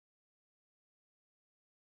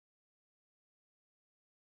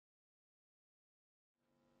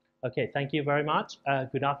Okay, thank you very much.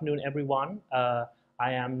 Good afternoon, everyone. I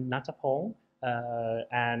am Natapong,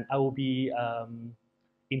 and I will be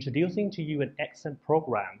introducing to you an excellent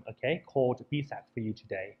program, okay, called BSAC for you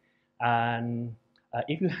today. And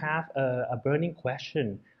if you have a burning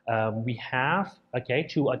question, we have, okay,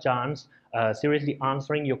 two ajans seriously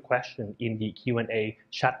answering your question in the Q&A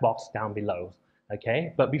chat box down below,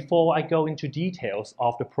 okay? But before I go into details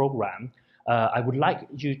of the program, I would like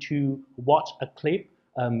you to watch a clip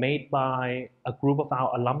made by a group of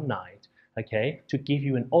our alumni, okay, to give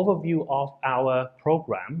you an overview of our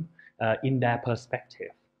program in their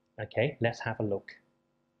perspective. Okay, let's have a look.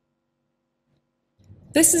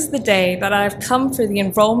 This is the day that I have come for the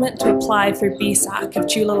enrollment to apply for BSAC of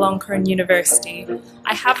Chula-Chemistry University.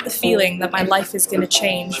 I have the feeling that my life is going to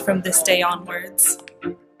change from this day onwards.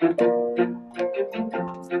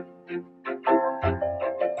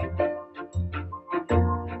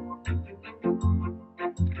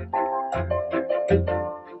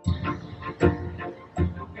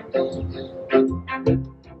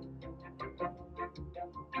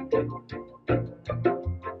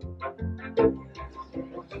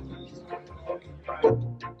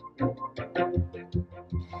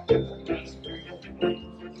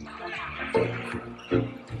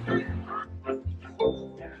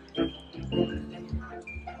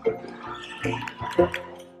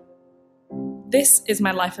 This is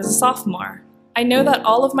my life as a sophomore. I know that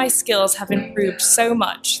all of my skills have improved so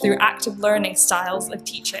much through active learning styles of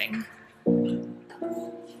teaching.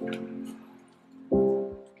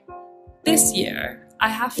 This year, I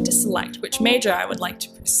have to select which major I would like to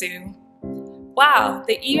pursue. Wow,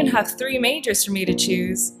 they even have 3 majors for me to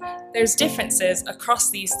choose. There's differences across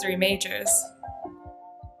these 3 majors.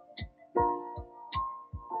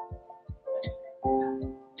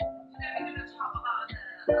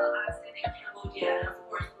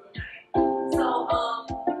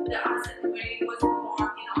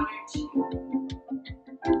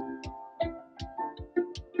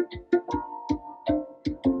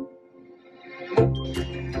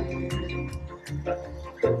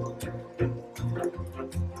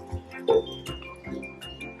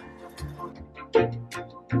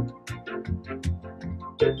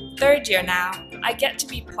 Third year now, I get to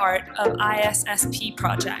be part of ISSP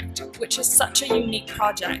project, which is such a unique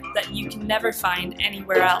project that you can never find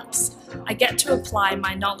anywhere else. I get to apply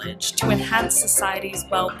my knowledge to enhance society's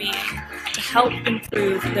well-being, to help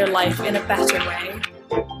improve their life in a better way.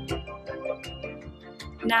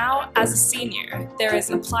 Now, as a senior, there is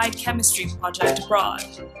an applied chemistry project abroad.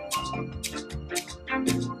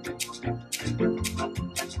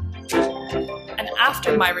 And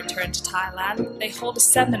after my return to Thailand, they hold a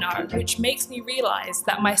seminar which makes me realize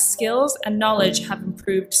that my skills and knowledge have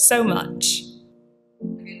improved so much.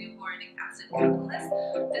 Morning acid catalyst.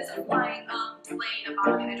 This is why explain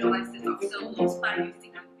about hydrolysis of cellulose by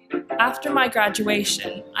using After my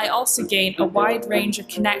graduation, I also gained a wide range of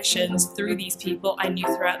connections through these people I knew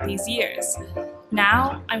throughout these years.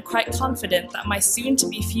 Now, I'm quite confident that my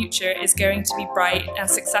soon-to-be future is going to be bright and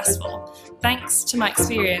successful, thanks to my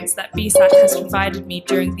experience that BSAC has provided me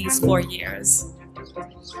during these 4 years.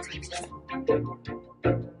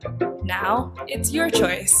 Now, it's your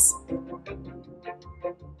choice.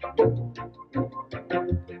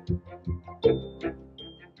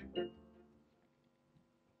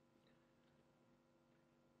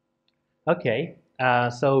 Okay,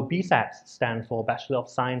 so BSAC stands for Bachelor of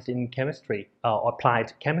Science in Chemistry, or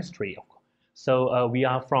Applied Chemistry. So we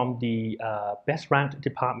are from the best-ranked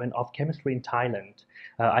Department of Chemistry in Thailand.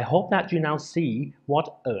 I hope that you now see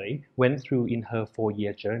what Oi went through in her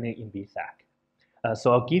 4-year journey in BSAC.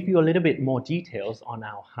 So I'll give you a little bit more details on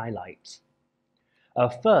our highlights.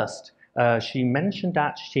 First, she mentioned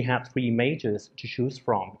that she had 3 majors to choose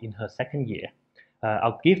from in her 2nd year.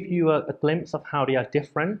 I'll give you a glimpse of how they are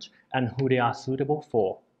different and who they are suitable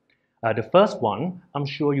for. The first one, I'm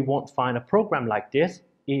sure you won't find a program like this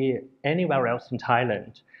anywhere else in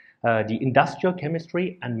Thailand, the Industrial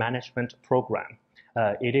Chemistry and Management program.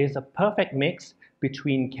 It is a perfect mix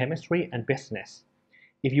between chemistry and business.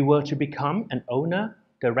 If you were to become an owner,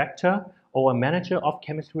 director, or a manager of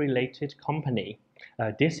chemistry-related company,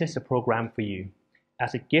 this is a program for you,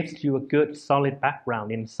 as it gives you a good solid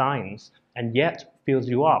background in science and yet fills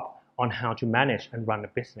you up on how to manage and run a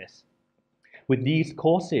business. With these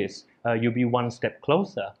courses, you'll be one step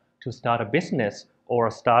closer to start a business or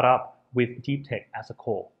a startup with deep tech as a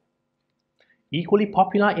core. Equally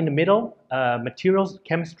popular in the middle, materials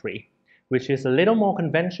chemistry, which is a little more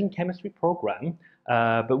conventional chemistry program,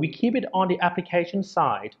 but we keep it on the application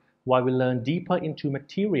side while we learn deeper into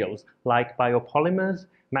materials like biopolymers,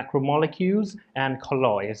 macromolecules, and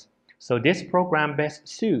colloids. So this program best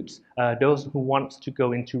suits those who want to go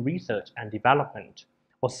into research and development,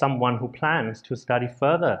 or someone who plans to study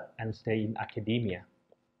further and stay in academia.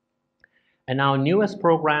 And our newest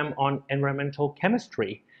program on environmental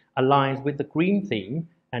chemistry aligns with the green theme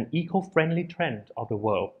and eco-friendly trend of the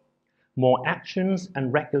world. More actions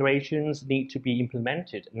and regulations need to be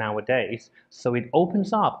implemented nowadays, so it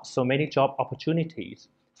opens up so many job opportunities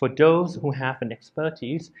for those who have an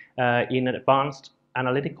expertise in advanced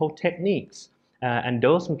analytical techniques and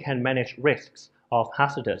those who can manage risks of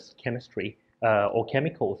hazardous chemistry or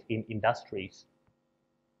chemicals in industries.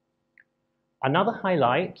 Another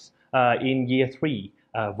highlight in year 3,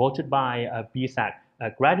 voted by BSAC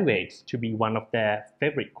graduates to be one of their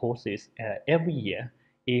favorite courses every year,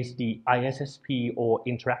 is the ISSP or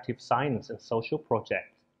Interactive Science and Social Project.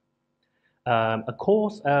 A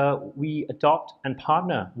course we adopt and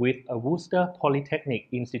partner with Worcester Polytechnic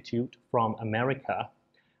Institute from America.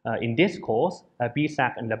 In this course,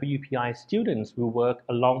 BSAC and WPI students will work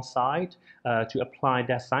alongside to apply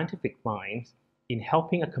their scientific minds in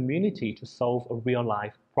helping a community to solve a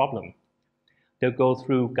real-life problem. They'll go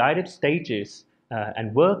through guided stages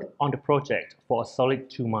and work on the project for a solid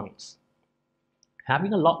 2 months.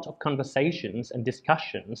 Having a lot of conversations and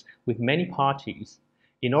discussions with many parties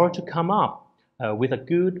in order to come up with a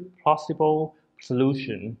good, plausible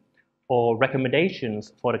solution or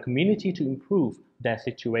recommendations for the community to improve their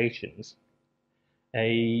situations.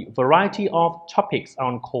 A variety of topics are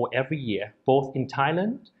on call every year, both in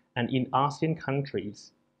Thailand and in ASEAN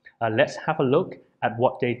countries. Let's have a look at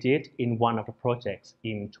what they did in one of the projects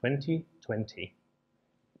in 2020.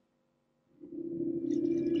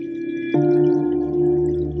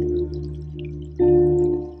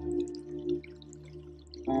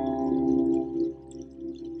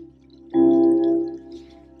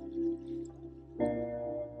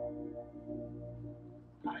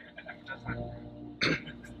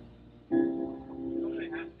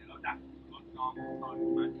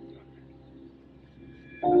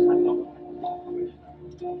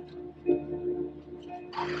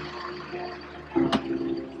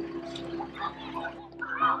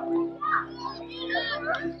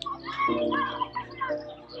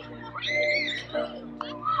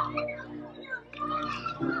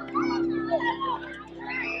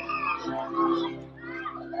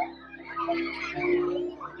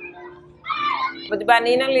ปัจจุบัน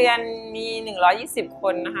นี้นักเรียนมี120 ค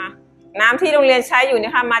นนะคะน้ำที่โรงเรียนใช้อยู่เนี่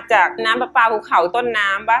ยค่ะมาจากน้ำประปาภูเขาต้นน้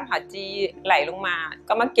ำบ้านผาจีไหลลงมา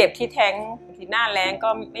ก็มาเก็บที่แท้งที่หน้าแล้งก็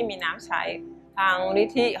ไม่มีน้ำใช้ทางมูลนิ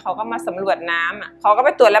ธิเขาก็มาสำรวจน้ำเขาก็ไป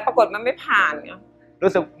ตรวจแล้วปรากฏมันไม่ผ่าน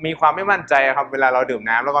รู้สึกมีความไม่มั่นใจครับเวลาเราดื่ม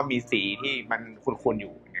น้ำแล้วก็มีสีที่มันขุ่นๆอ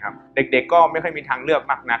ยู่นะครับเด็กๆก็ไม่ค่อยมีทางเลือก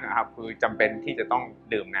มากนักนะครับคือจำเป็นที่จะต้อง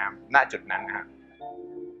ดื่มน้ำณจุดนั้นนะครับ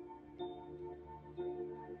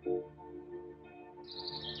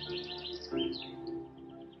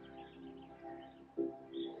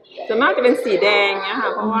ส่วนมากจะเป็นสีแดงเนี่ยค่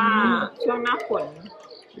ะเพราะว่าช่วงหน้าฝน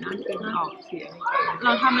น้ำจะเป็นออกเสียงเร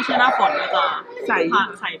าถ้าไม่ใช่หน้าฝนก็จะใ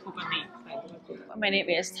ส่ปกติMy name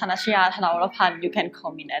is Thanachaya Thanawarapan. You can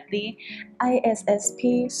call me Natalie. ISSP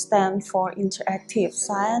stands for Interactive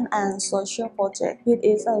Science and Social Project, which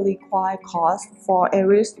is a required course for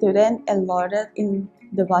every student enrolled in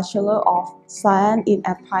the Bachelor of Science in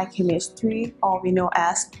Applied Chemistry, or we know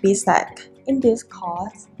as BSAC. In this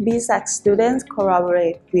course, BSAC students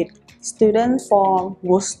collaborate with students from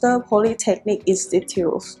Worcester Polytechnic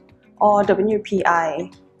Institute, or WPI.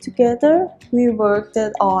 Together, we worked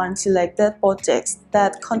on selected projects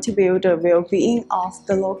that contribute to the well-being of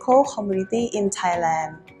the local community in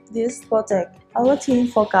Thailand. This project, our team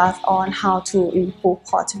focused on how to improve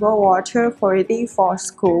potable water quality for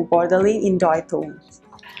school bordering in Doi Tung.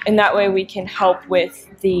 In that way, we can help with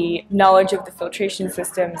the knowledge of the filtration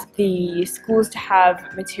systems, the schools to have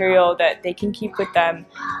material that they can keep with them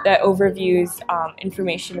that overviews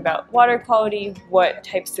information about water quality, what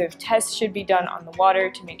types of tests should be done on the water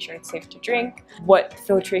to make sure it's safe to drink, what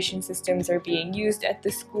filtration systems are being used at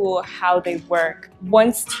the school, how they work.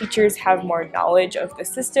 Once teachers have more knowledge of the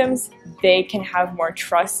systems, they can have more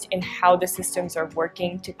trust in how the systems are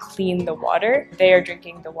working to clean the water. They are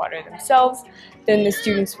drinking the water themselves, then the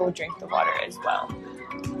students will drink the water as well.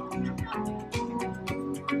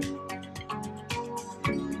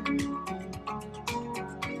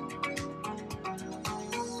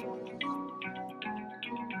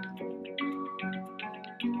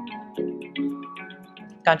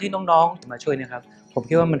 การที่น้องๆมาช่วยนะครับผม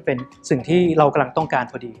คิดว่ามันเป็นสิ่งที่เรากำลังต้องการ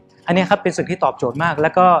พอดีอันนี้ครับเป็นสิ่งที่ตอบโจทย์มากแล้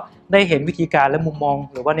วก็ ได้เห็นวิธีการและมุมมอง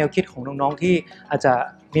หรือว่าแนวคิดของน้องๆที่อาจจะ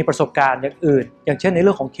มีประสบการณ์อย่างอื่นอย่างเช่นในเ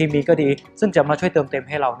รื่องของเคมีก็ดีซึ่งจะมาช่วยเติมเต็ม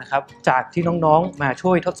ให้เรานะครับจากที่น้องๆมาช่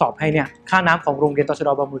วยทดสอบให้เนี่ยค่าน้ำของโรงเรียนตชด.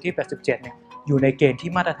บางมูลที่ 87 เนี่ยอยู่ในเกณฑ์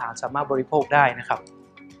ที่มาตรฐานสามารถบริโภคได้นะครับ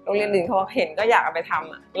โรงเรียนอื่นเขาเห็นก็อยากเอาไปท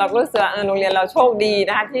ำเราก็รู้สึกว่าโรงเรียนเราโชคดี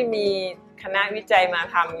นะคะที่มีคณะวิจัยมา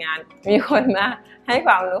ทำงานมีคนมาให้ค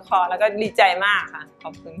วามรู้คอแล้วก็ดีใจมากค่ะข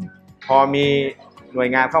อบคุณพอมีหน่วย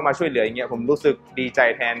งานเข้ามาช่วยเหลืออย่างเงี้ยผมรู้สึกดีใจ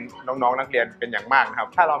แทนน้องๆนักเรียนเป็นอย่างมากนะครับ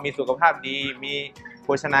ถ้าเรามีสุขภาพดีมีโภ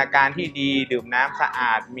ชนาการที่ดีดื่มน้ำสะอ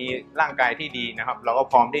าดมีร่างกายที่ดีนะครับเราก็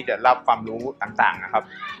พร้อมที่จะรับความรู้ต่างๆนะครับ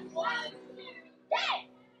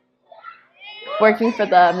Working for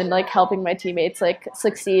them and like helping my teammates like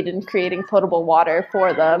succeed in creating potable water for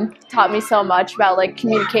them taught me so much about like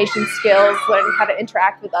communication skills, learning how to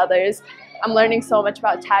interact with others. I'm learning so much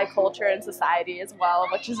about Thai culture and society as well,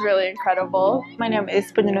 which is really incredible. My name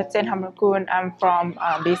is Punyanutjen Hamrakun. I'm from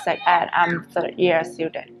BSAC and I'm third year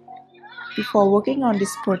student. Before working on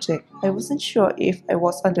this project, I wasn't sure if I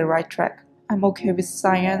was on the right track. I'm okay with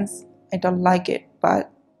science. I don't like it,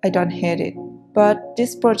 but I don't hate it. But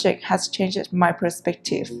this project has changed my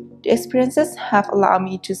perspective. The experiences have allowed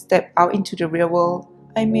me to step out into the real world.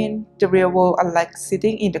 I mean, the real world unlike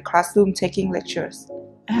sitting in the classroom taking lectures.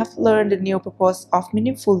 I have learned the new purpose of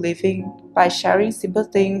meaningful living by sharing simple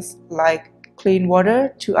things like clean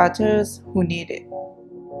water to others who need it.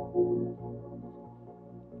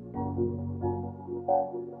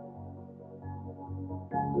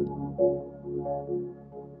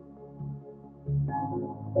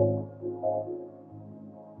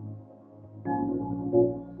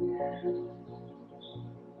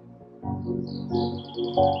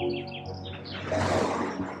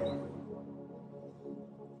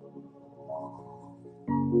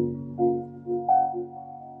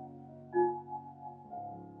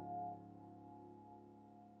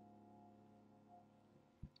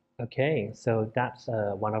 Okay, so that's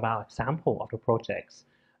one of our example of the projects.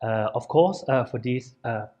 Of course, for these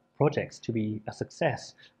projects to be a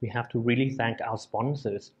success, we have to really thank our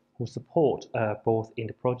sponsors who support both in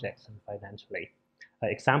the projects and financially.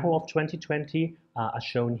 Example of 2020 are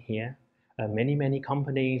shown here. Many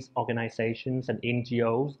companies, organizations, and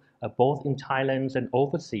NGOs, both in Thailand and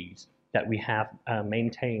overseas, that we have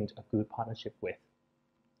maintained a good partnership with.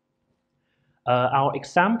 Our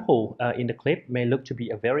example in the clip may look to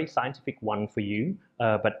be a very scientific one for you,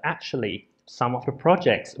 but actually some of the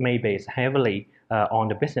projects may base heavily on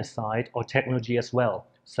the business side or technology as well.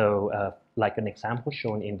 So like an example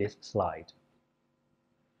shown in this slide.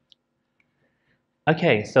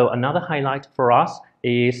 Okay, so another highlight for us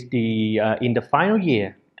is in the final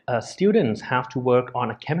year, students have to work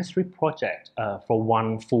on a chemistry project for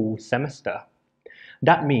one full semester.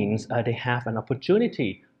 That means they have an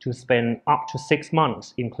opportunity to spend up to 6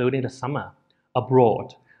 months, including the summer,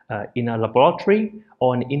 abroad in a laboratory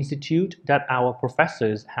or an institute that our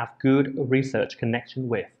professors have good research connection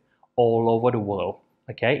with all over the world,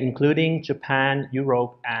 okay, including Japan,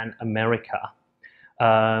 Europe, and America.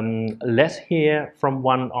 Let's hear from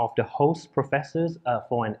one of the host professors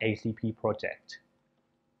for an ACP project.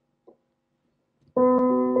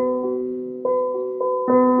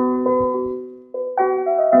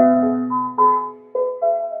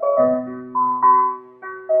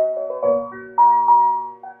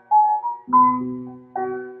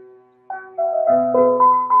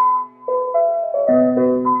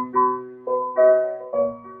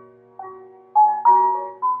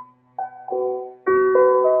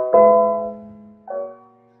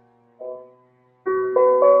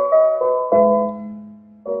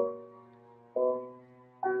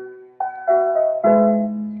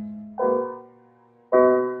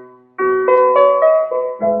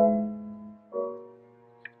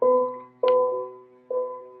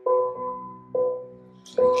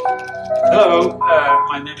 Hello,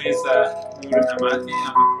 my name is Nurin Amati.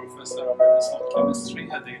 I'm a professor of medicinal chemistry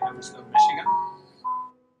at the University of Michigan.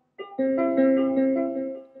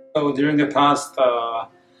 So during the past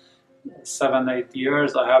 7-8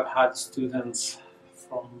 years, I have had students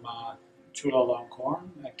from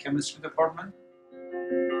Chula-Chemistry chemistry department.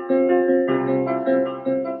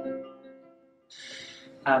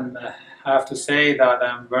 And I have to say that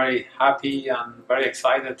I'm very happy and very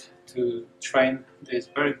excited to train these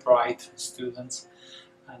very bright students,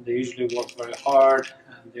 and they usually work very hard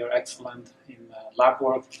and they are excellent in lab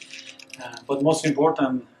work, but most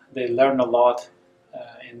important, they learn a lot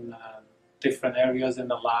in different areas in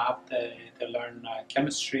the lab. They learn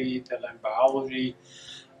chemistry, they learn biology,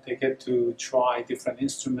 they get to try different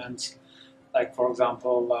instruments, like for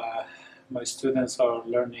example my students are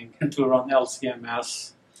learning to run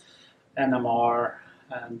LCMS, NMR,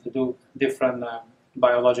 and to do different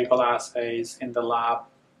biological assays in the lab.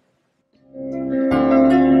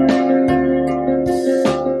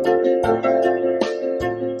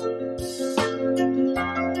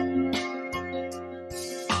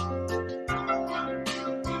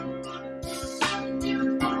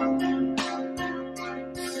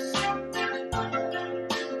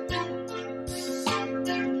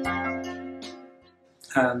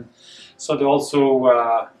 And so they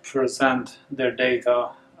also present their data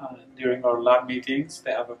during our lab meetings.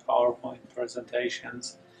 They have a PowerPoint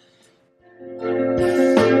presentations. And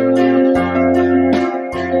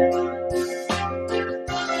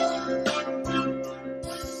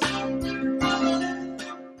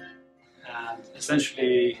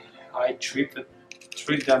essentially, I treat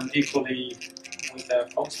them equally with the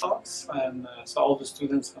postdocs, and so all the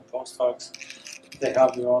students and postdocs, they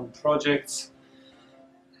have their own projects,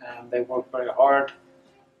 and they work very hard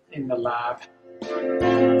in the lab.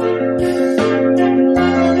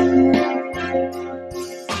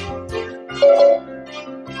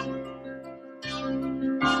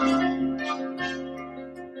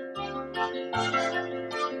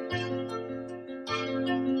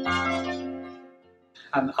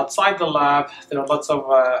 And outside the lab, there are lots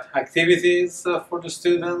of activities for the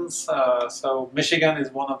students. So Michigan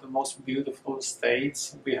is one of the most beautiful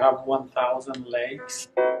states. We have 1,000 lakes.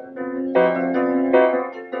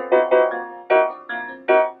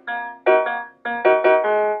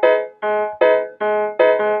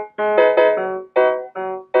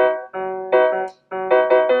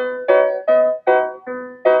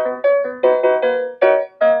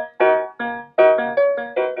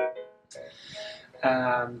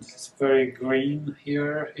 And it's very green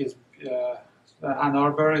here. Ann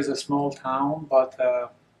Arbor is a small town, but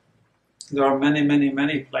there are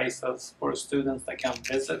many places for students that can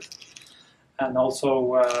visit. And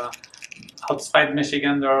also outside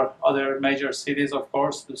Michigan, there are other major cities, of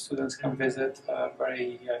course, the students can visit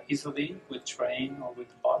very easily with train or with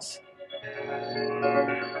bus.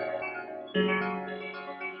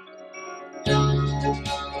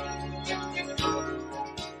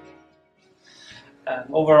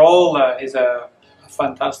 And overall, is a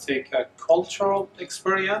fantastic cultural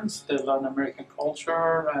experience. They learn American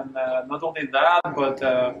culture, and not only that, but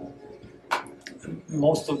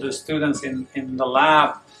most of the students in the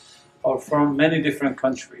lab are from many different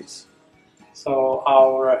countries. So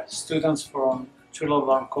our students from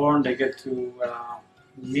Chula-Chemistry, they get to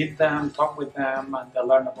meet them, talk with them, and they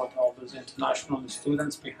learn about all those international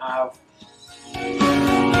students we have.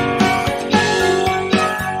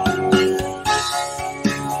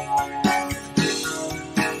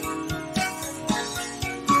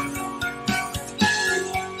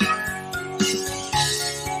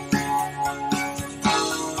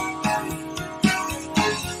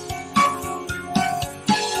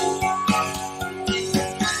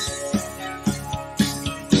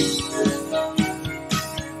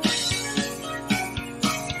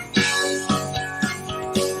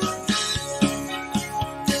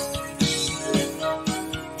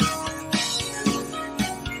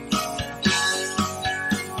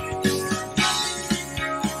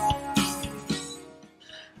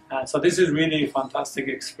 So this is really a fantastic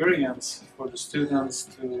experience for the students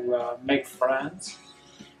to make friends.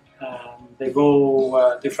 They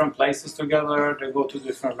go different places together, they go to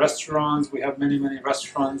different restaurants. We have many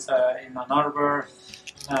restaurants in Ann Arbor.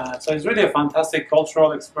 So it's really a fantastic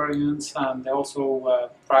cultural experience, and they also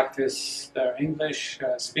practice their English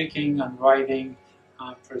speaking and writing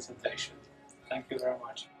presentation. Thank you very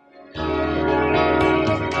much.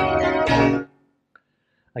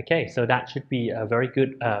 Okay, so that should be a very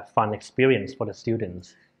good, fun experience for the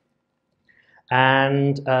students.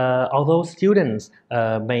 And although students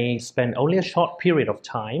may spend only a short period of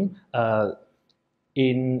time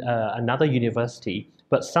in another university,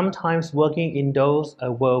 but sometimes working in those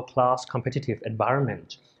world-class competitive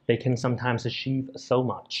environment, they can sometimes achieve so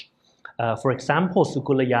much. For example,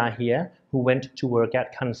 Sukulaya here, who went to work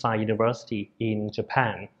at Kansai University in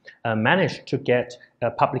Japan, managed to get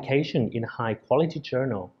a publication in a high-quality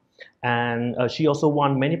journal. And she also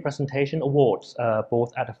won many presentation awards,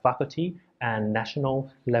 both at the faculty and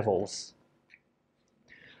national levels.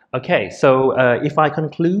 Okay, so if I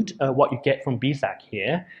conclude what you get from BSAC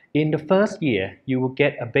here, in the first year, you will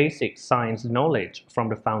get a basic science knowledge from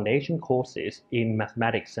the foundation courses in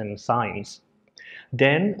mathematics and science.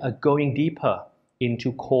 Then going deeper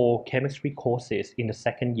into core chemistry courses in the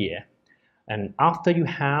second year. And after you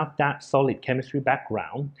have that solid chemistry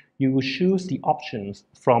background, you will choose the options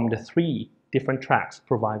from the 3 different tracks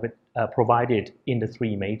provided in the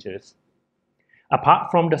 3 majors.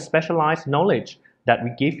 Apart from the specialized knowledge that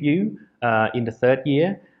we give you in the third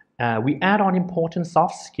year, we add on important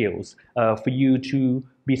soft skills for you to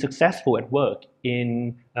be successful at work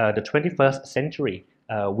in the 21st century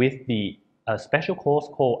with the special course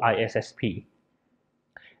called ISSP.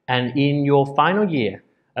 And in your final year,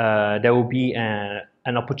 there will be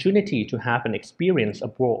an opportunity to have an experience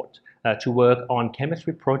abroad to work on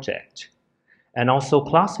chemistry project. And also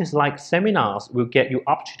classes like seminars will get you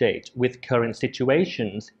up to date with current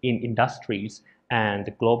situations in industries and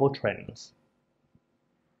global trends.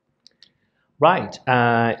 Right,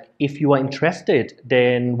 if you are interested,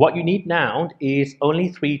 then what you need now is only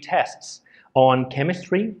 3 tests on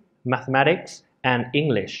chemistry, mathematics, and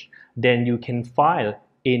English. Then you can file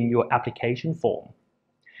in your application form.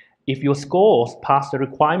 If your scores pass the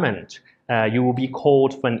requirement, you will be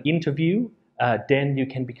called for an interview, then you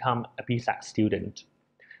can become a BSAC student.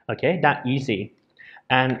 Okay, that easy.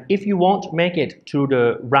 And if you won't make it to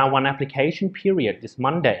the round 1 application period this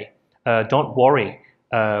Monday, don't worry.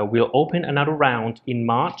 We'll open another round in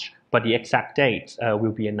March, but the exact dates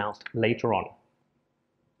will be announced later on.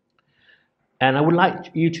 And I would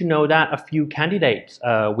like you to know that a few candidates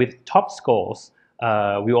with top scores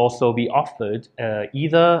will also be offered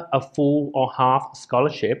either a full or half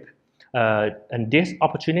scholarship. And this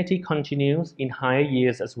opportunity continues in higher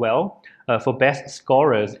years as well for best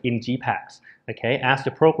scorers in GPACs, okay, as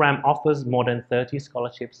the program offers more than 30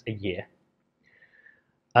 scholarships a year.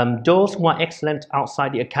 Those who are excellent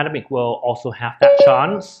outside the academic world also have that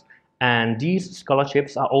chance, and these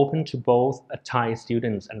scholarships are open to both Thai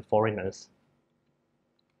students and foreigners.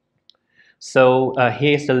 So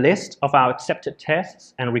here's the list of our accepted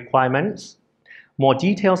tests and requirements. More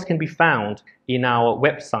details can be found in our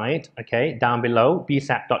website, okay, down below,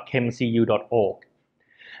 bsac.chemcu.org.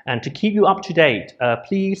 And to keep you up to date,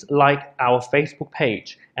 please like our Facebook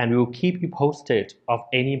page, and we will keep you posted of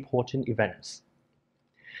any important events.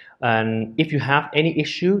 And if you have any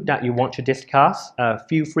issue that you want to discuss,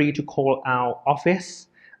 feel free to call our office.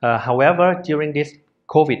 However, during this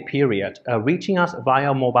COVID period, reaching us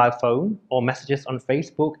via mobile phone or messages on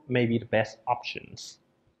Facebook may be the best options.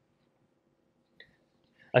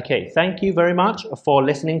 Okay, thank you very much for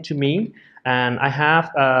listening to me. And I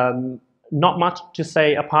have not much to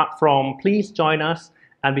say apart from please join us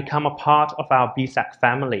and become a part of our BSAC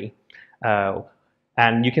family.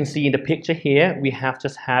 And you can see in the picture here, we have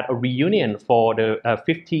just had a reunion for the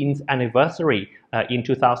 15th anniversary in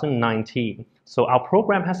 2019. So our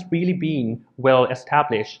program has really been well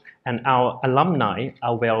established and our alumni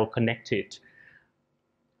are well connected.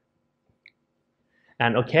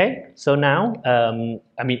 And okay, so now,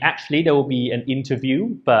 I mean, actually there will be an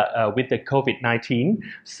interview, but with the COVID-19.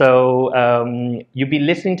 So you've been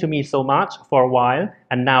listening to me so much for a while,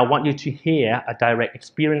 and now I want you to hear direct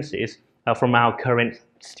experiences from our current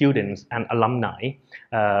students and alumni.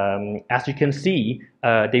 As you can see,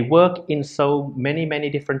 they work in so many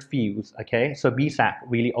different fields, okay? So BSAC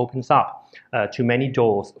really opens up to many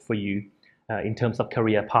doors for you in terms of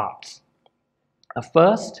career paths.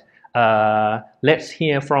 First, let's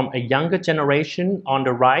hear from a younger generation on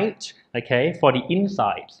the right, okay, for the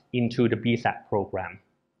insights into the BSAC program.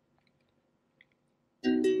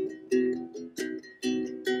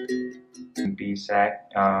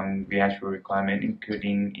 BSAC, we have a requirement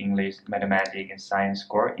including English, mathematics, and science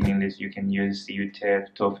score. In English, you can use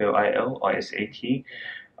CUTEF, TOEFL, IELTS, or SAT.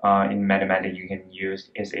 In mathematics, you can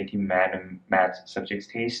use SAT math subject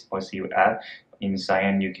test or CUF. In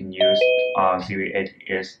science, you can use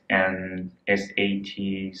CUATS and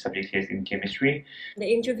SAT subject test in chemistry. The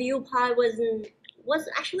interview part was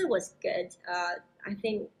good. I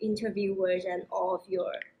think interviewers and all of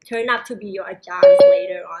your turn out to be your ajahns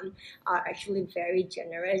later on are actually very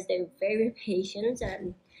generous. They're very patient,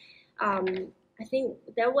 and I think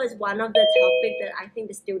that was one of the topics that I think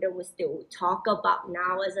the student would still talk about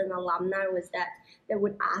now as an alumni, was that they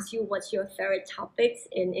would ask you what's your favorite topics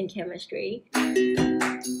in chemistry.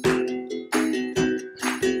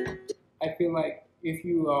 I feel like if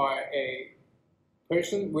you are a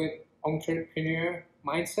person with entrepreneur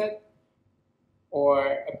mindset, or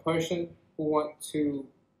a person who wants to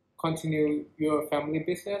continue your family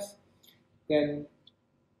business, then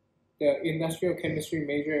the industrial chemistry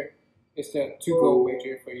major is the to-go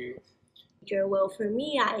major for you. Well, for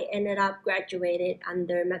me, I ended up graduated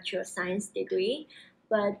under material science degree,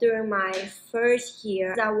 but during my first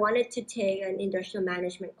year, I wanted to take an industrial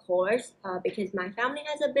management course because my family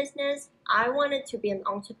has a business. I wanted to be an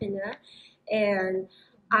entrepreneur, and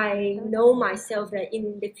I know myself that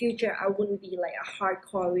in the future I wouldn't be like a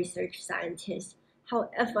hardcore research scientist.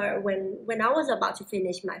 However, when I was about to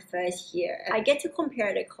finish my first year, I get to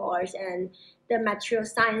compare the course, and the material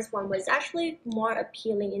science one was actually more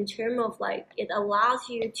appealing in terms of like it allows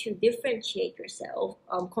you to differentiate yourself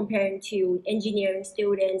comparing to engineering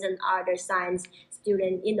students and other science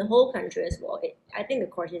students in the whole country as well. I think the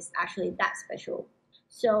course is actually that special.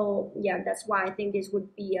 So yeah, that's why I think this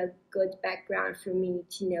would be a good background for me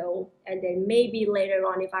to know. And then maybe later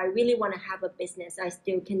on, if I really want to have a business, I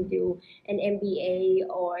still can do an MBA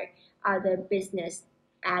or other business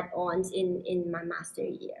add-ons in my master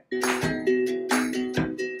year.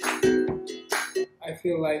 I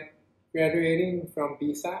feel like graduating from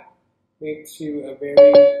BSAC makes you a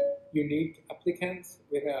very unique applicant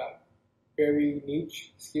with a very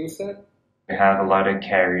niche skill set. We have a lot of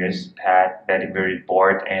careers path that is very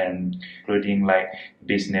broad, and including like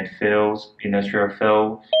business fields, industrial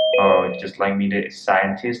field, or just like me, the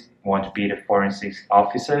scientist want to be the forensics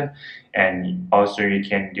officer, and also you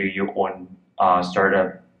can do your own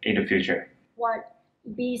startup in the future. What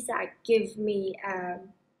BSAC gives me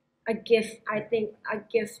a gift, I think a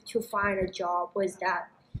gift to find a job was that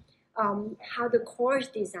how the course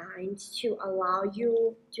designed to allow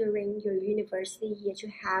you during your university year to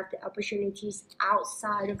have the opportunities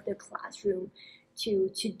outside of the classroom to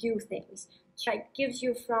do things. It gives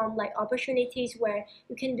you from like opportunities where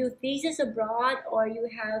you can do thesis abroad, or you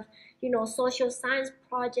have social science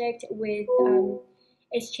project with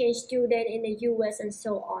exchange student in the US and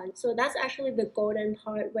so on. So that's actually the golden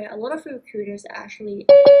part where a lot of recruiters are actually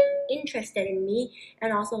interested in me,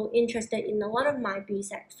 and also interested in a lot of my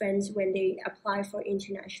BSAC friends when they apply for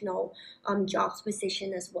international jobs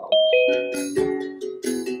position as well.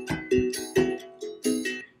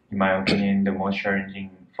 In my opinion, the most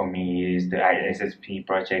challenging for me is the ISSP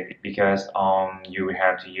project, because you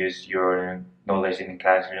have to use your knowledge in the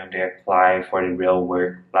classroom to apply for the real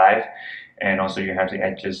work life, and also you have to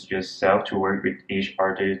adjust yourself to work with each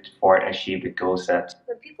other for achieve the goal set.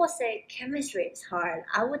 When people say chemistry is hard,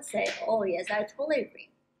 I would say, oh yes, I totally agree.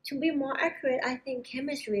 To be more accurate, I think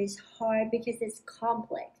chemistry is hard because it's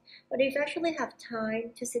complex. But if you actually have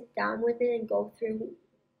time to sit down with it and go through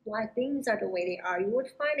why things are the way they are, you would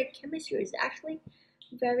find that chemistry is actually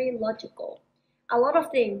very logical. A lot of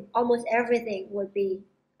things, almost everything would be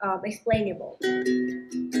explainable.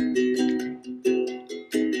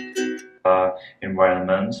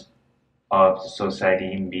 Environment of the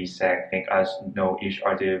society in BSAC make us know each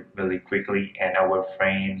other really quickly, and our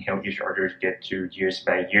friends help each other get to years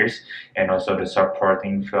by years, and also the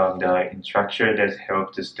supporting from the instructor that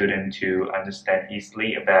help the student to understand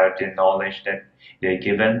easily about the knowledge that they're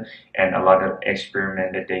given, and a lot of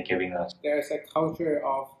experiment that they're giving us. There's a culture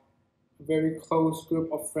of a very close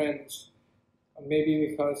group of friends, maybe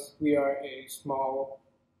because we are a small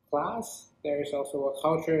class. There's also a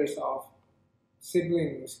culture of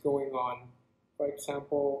siblings going on. For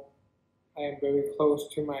example, I am very close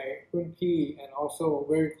to my Runpi and also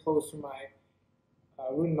very close to my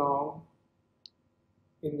Runnong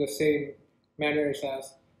in the same manners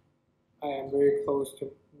as I am very close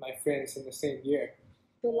to my friends in the same year.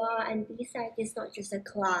 Chula and BSAC is not just a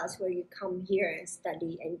class where you come here and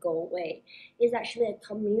study and go away. It's actually a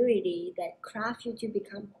community that crafts you to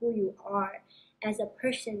become who you are as a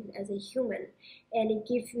person, as a human. And it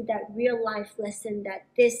gives you that real life lesson that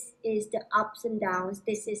this is the ups and downs,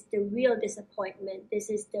 this is the real disappointment, this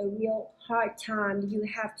is the real hard time you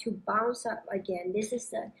have to bounce up again. This is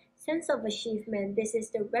the sense of achievement, this is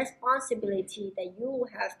the responsibility that you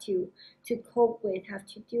have to cope with, have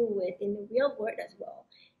to deal with in the real world as well.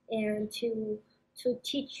 And to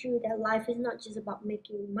teach you that life is not just about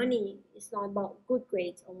making money, it's not about good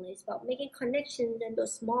grades only, it's about making connections and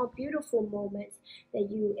those small beautiful moments that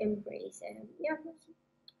you embrace. And yeah,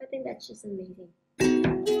 I think that's just amazing.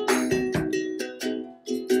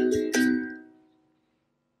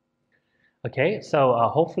 Okay, so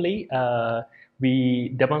hopefully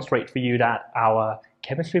we demonstrate for you that our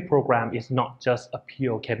chemistry program is not just a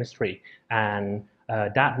pure chemistry, and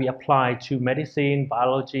that we apply to medicine,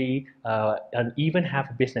 biology, and even have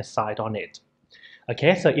a business side on it.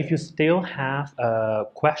 Okay, so if you still have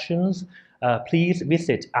questions, please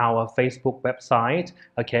visit our Facebook website.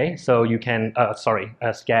 Okay, so you can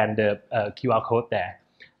scan the QR code there.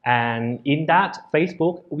 And in that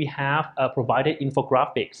Facebook, we have provided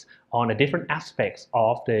infographics on the different aspects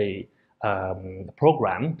of the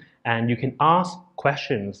program, and you can ask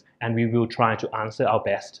questions, and we will try to answer our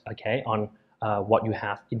best. Okay, on what you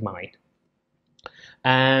have in mind.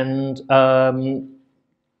 And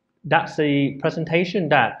that's the presentation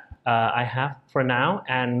that I have for now,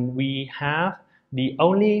 and we have the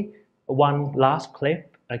only one last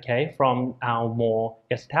clip okay, from our more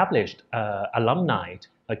established alumni,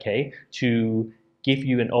 okay, to give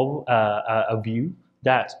you a view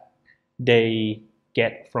that they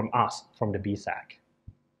get from us, from the BSAC.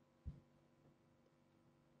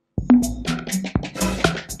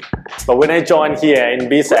 But when I joined here in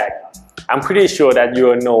BSAC, I'm pretty sure that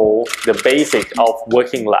you know the basic of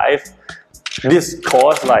working life. This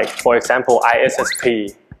course, like for example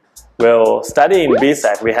ISSP, well, studying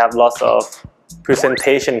BSAC, we have lots of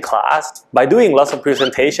presentation class. By doing lots of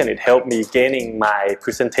presentation, it helped me gaining my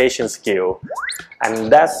presentation skill,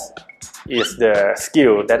 and that is the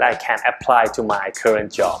skill that I can apply to my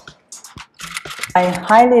current job. I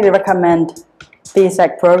highly recommend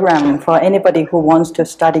BSAC program for anybody who wants to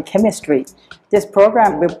study chemistry. This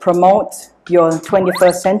program will promote your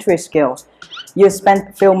 21st century skills. You spend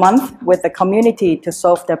a few months with the community to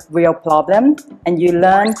solve the real problem, and you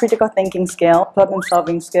learn critical thinking skills, problem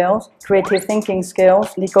solving skills, creative thinking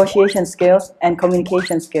skills, negotiation skills, and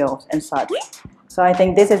communication skills and such. So I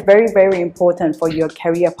think this is very, very important for your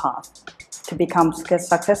career path to become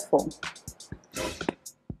successful.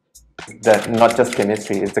 That not just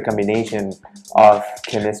chemistry, it's a combination of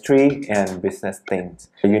chemistry and business things.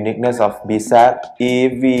 The uniqueness of BSAC,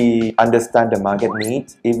 if we understand the market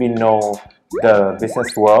needs, if we know the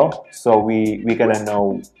business world, so we're gonna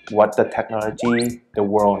know what the technology the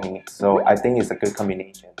world needs. So I think it's a good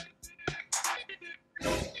combination.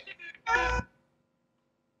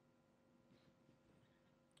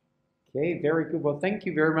 Okay, very good. Well, thank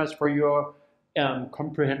you very much for your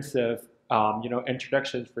comprehensive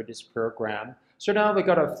introductions for this program. So now we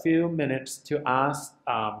got a few minutes to ask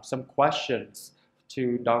some questions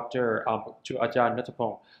to to Ajahn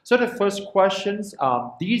Nattapong. So the first questions,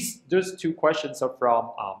 those two questions are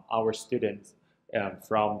from our students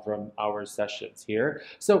from our sessions here.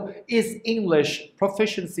 So is English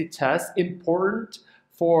proficiency test important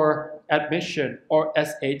for admission, or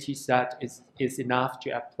SAT SAT is enough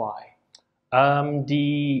to apply?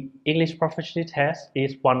 The English proficiency test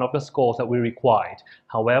is one of the scores that we required.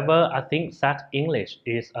 However, I think SAT English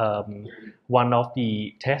is one of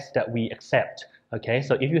the tests that we accept. Okay,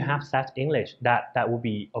 so if you have SAT English, that will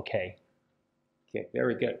be okay. Okay,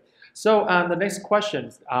 very good. So the next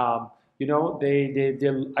questions, I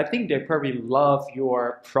think they probably love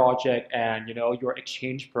your project and your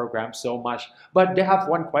exchange program so much. But they have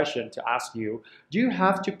one question to ask you: do you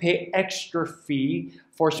have to pay extra fee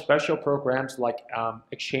for special programs like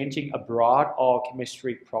exchanging abroad or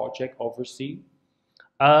chemistry project overseas?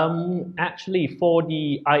 Actually, for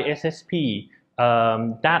the ISSP,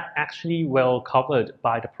 that actually well covered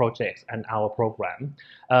by the projects and our program.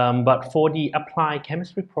 But for the applied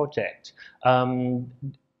chemistry project,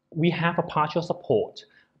 we have a partial support,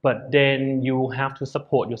 but then you have to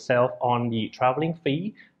support yourself on the traveling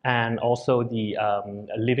fee and also the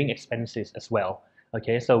living expenses as well.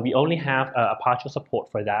 Okay, so we only have a partial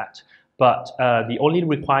support for that, but the only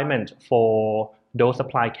requirement for those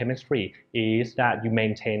applied chemistry is that you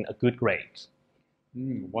maintain a good grade.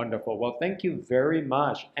 Wonderful. Well, thank you very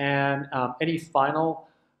much. And any final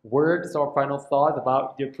words or final thoughts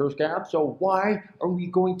about your program? So why are we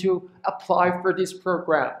going to apply for this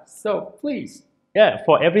program? So please. Yeah,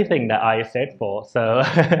 for everything that I said for. So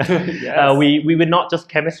Yes. we were not just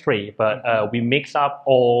chemistry, but we mix up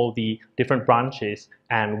all the different branches,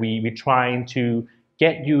 and we're trying to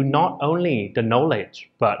get you not only the knowledge,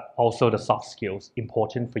 but also the soft skills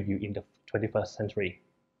important for you in the 21st century.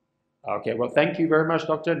 Okay, well, thank you very much,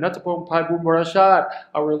 Dr. Nattapong Paibumarashad,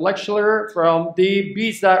 our lecturer from the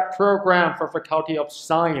BSAC program for Faculty of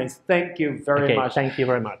Science. Thank you very much. Thank you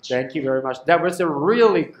very much. Thank you very much. That was a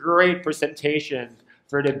really great presentation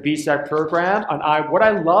for the BSAC program. And what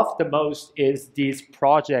I love the most is this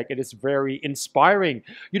project. It is very inspiring.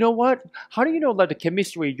 You know what? How do you know that the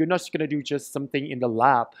chemistry, you're not going to do just something in the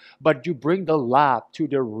lab, but you bring the lab to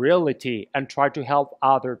the reality and try to help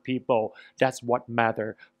other people. That's what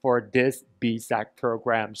matters for this BSAC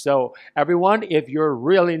program. So everyone, if you're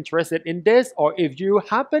really interested in this, or if you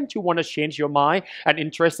happen to want to change your mind and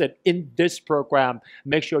interested in this program,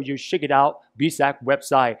 make sure you check it out, BSAC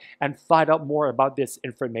website, and find out more about this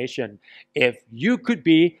information if you could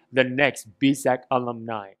be the next BSAC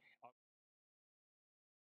alumni.